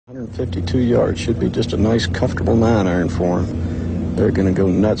152 yards should be just a nice, comfortable 9-iron for him. They're going to go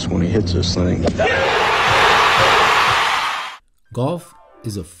nuts when he hits this thing. Golf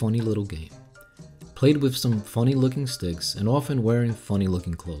is a funny little game, played with some funny looking sticks and often wearing funny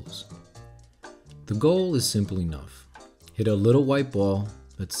looking clothes. The goal is simple enough. Hit a little white ball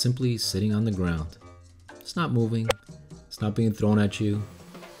that's simply sitting on the ground. It's not moving, it's not being thrown at you,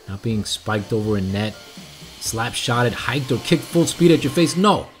 not being spiked over a net, slap shotted, hiked, or kicked full speed at your face.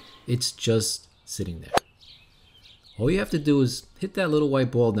 No, it's just sitting there. All you have to do is hit that little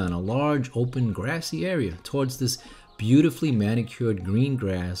white ball down a large, open, grassy area towards this beautifully manicured green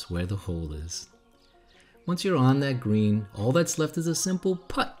grass where the hole is. Once you're on that green, all that's left is a simple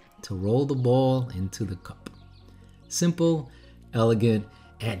putt to roll the ball into the cup. Simple, elegant,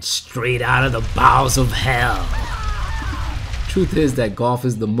 and straight out of the bowels of hell. Truth is that golf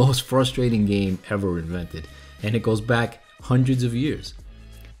is the most frustrating game ever invented, and it goes back hundreds of years.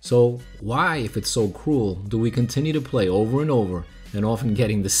 So why, if it's so cruel, do we continue to play over and over and often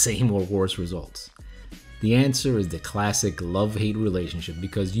getting the same or worse results? The answer is the classic love-hate relationship,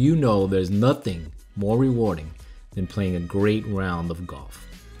 because you know there's nothing more rewarding than playing a great round of golf.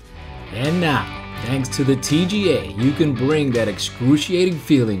 And now, thanks to the TGA, you can bring that excruciating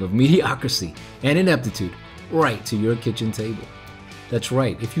feeling of mediocrity and ineptitude right to your kitchen table. That's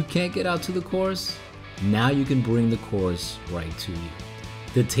right, if you can't get out to the course, now you can bring the course right to you.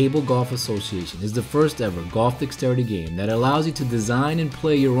 The Table Golf Association is the first ever golf dexterity game that allows you to design and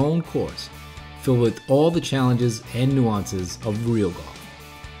play your own course, filled with all the challenges and nuances of real golf.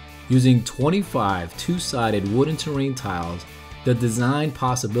 Using 25 two-sided wooden terrain tiles, the design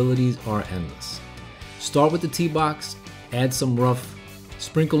possibilities are endless. Start with the tee box, add some rough,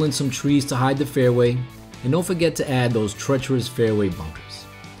 sprinkle in some trees to hide the fairway, and don't forget to add those treacherous fairway bunkers.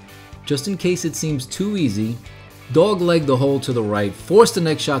 Just in case it seems too easy, dogleg the hole to the right, force the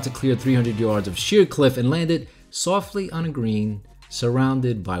next shot to clear 300 yards of sheer cliff and land it softly on a green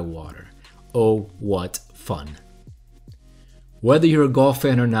surrounded by water. Oh, what fun. Whether you're a golf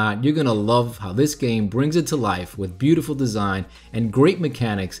fan or not, you're gonna love how this game brings it to life with beautiful design and great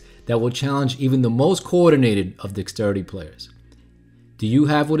mechanics that will challenge even the most coordinated of dexterity players. Do you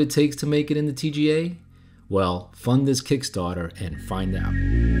have what it takes to make it in the TGA? Well, fund this Kickstarter and find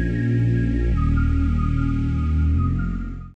out.